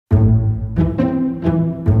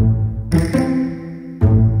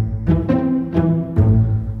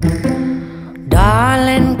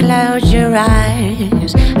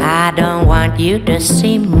want you to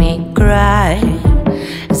see me cry.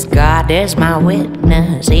 'Cause God is my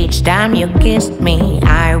witness, each time you kissed me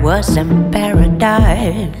I was in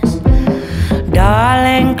paradise.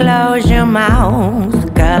 Darling, close your mouth,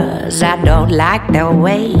 'cause I don't like the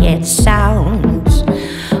way it sounds.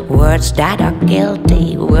 Words that are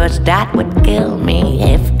guilty, words that would kill me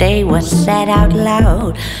if they were said out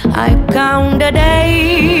loud. I count the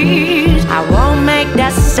days, I won't make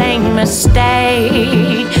the same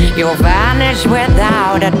mistake. You'll vanish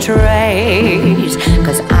without a trace,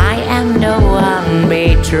 'cause I am the one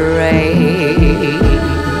betrayed.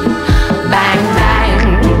 Bang, bang,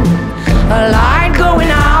 a light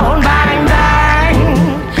going on, bang, bang.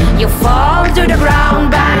 You fall to the ground,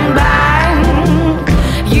 bang, bang.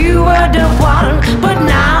 You were the one, but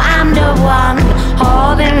now I'm the one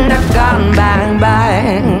holding the gun, bang,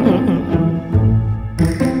 bang.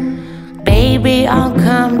 Baby, oh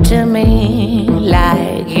come to me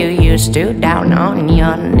like you used to, down on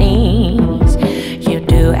your knees. You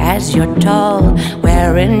do as you're told,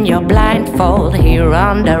 wearing your blindfold here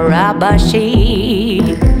on the rubber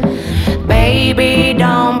sheet. Baby,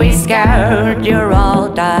 don't be scared, you're all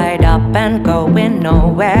tied up and going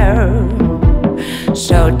nowhere.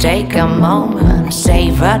 So take a moment,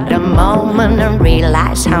 savor the moment, and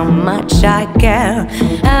realize how much I care.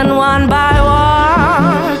 And one by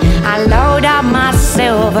one, I load up my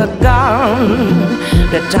silver gun.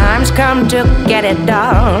 The time's come to get it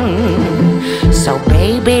done. So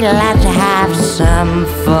baby, let's have some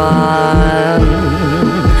fun.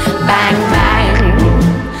 Bang, bang,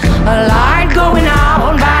 a light going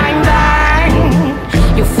on, bang, bang.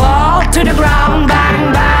 You fall to the ground, bang,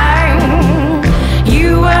 bang.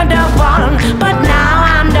 You were the one, but now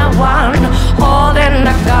I'm the one holding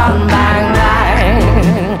the gun, bang, bang.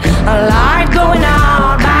 A light going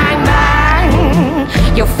on, bang, bang.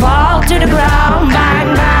 You fall to the ground, bang,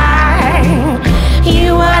 bang. You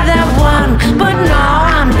were the one, but now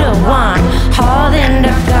I'm the one holding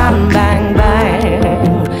the gun, bang, bang.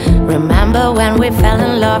 Remember when we fell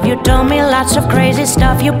in love, you told me lots of crazy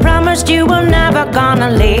stuff. You promised you were never gonna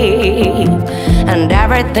leave, and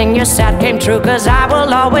everything you said came true, 'cause I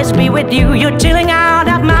will always be with you. You're chilling out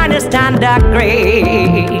at -10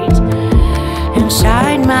 degrees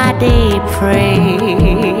inside my deep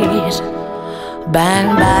freeze. Bang,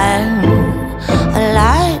 bang, a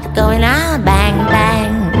light going out, bang,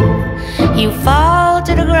 bang. You fall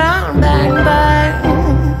to the ground, bang, bang.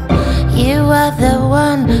 You were the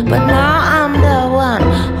one, but now I'm the one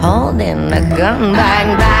holding the gun, bang,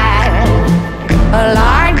 bang. A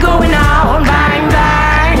light going on, bang,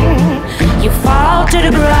 bang. You fall to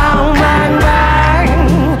the ground.